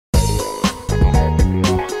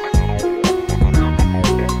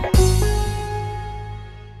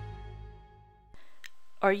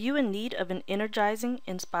Are you in need of an energizing,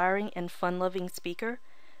 inspiring, and fun-loving speaker?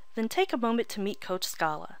 Then take a moment to meet Coach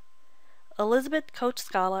Scala. Elizabeth Coach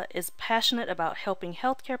Scala is passionate about helping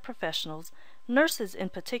healthcare professionals, nurses in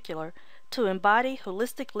particular, to embody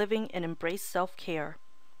holistic living and embrace self-care.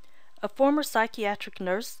 A former psychiatric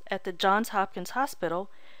nurse at the Johns Hopkins Hospital,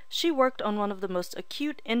 she worked on one of the most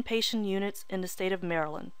acute inpatient units in the state of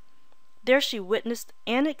Maryland. There she witnessed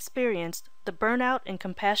and experienced the burnout and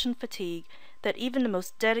compassion fatigue that even the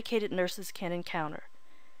most dedicated nurses can encounter.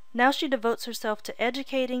 Now she devotes herself to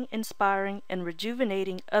educating, inspiring, and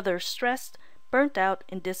rejuvenating other stressed, burnt out,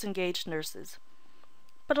 and disengaged nurses.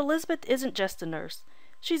 But Elizabeth isn't just a nurse.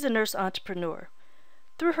 She's a nurse entrepreneur.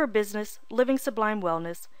 Through her business, Living Sublime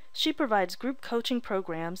Wellness, she provides group coaching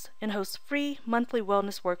programs and hosts free monthly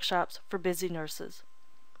wellness workshops for busy nurses.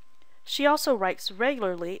 She also writes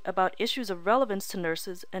regularly about issues of relevance to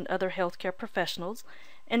nurses and other healthcare professionals,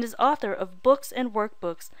 and is author of books and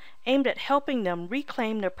workbooks aimed at helping them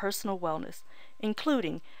reclaim their personal wellness,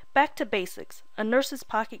 including Back to Basics, A Nurse's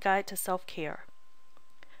Pocket Guide to Self-Care.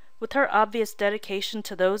 With her obvious dedication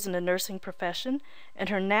to those in the nursing profession and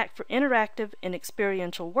her knack for interactive and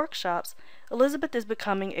experiential workshops, Elizabeth is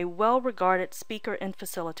becoming a well-regarded speaker and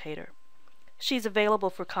facilitator. She's available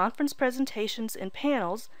for conference presentations and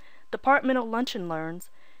panels, departmental lunch and learns,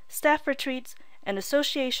 staff retreats, and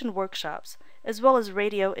association workshops, as well as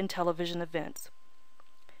radio and television events.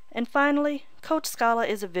 And finally, Coach Scala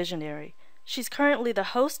is a visionary. She's currently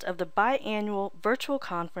the host of the biannual virtual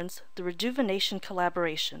conference, the Rejuvenation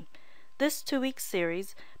Collaboration. This 2-week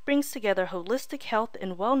series brings together holistic health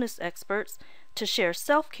and wellness experts to share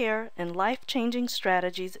self-care and life-changing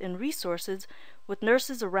strategies and resources with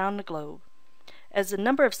nurses around the globe. As the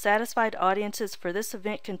number of satisfied audiences for this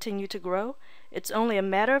event continue to grow, it's only a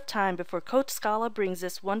matter of time before Coach Scala brings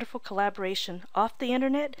this wonderful collaboration off the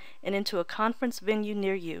internet and into a conference venue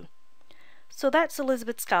near you. So that's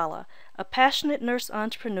Elizabeth Scala, a passionate nurse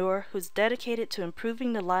entrepreneur who's dedicated to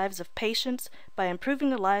improving the lives of patients by improving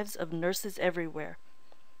the lives of nurses everywhere.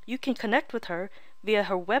 You can connect with her via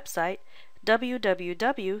her website,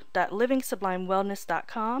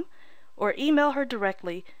 www.livingsublimewellness.com, or email her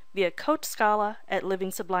directly via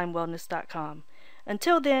coachscala@livingsublimewellness.com.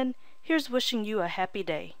 Until then, here's wishing you a happy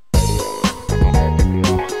day.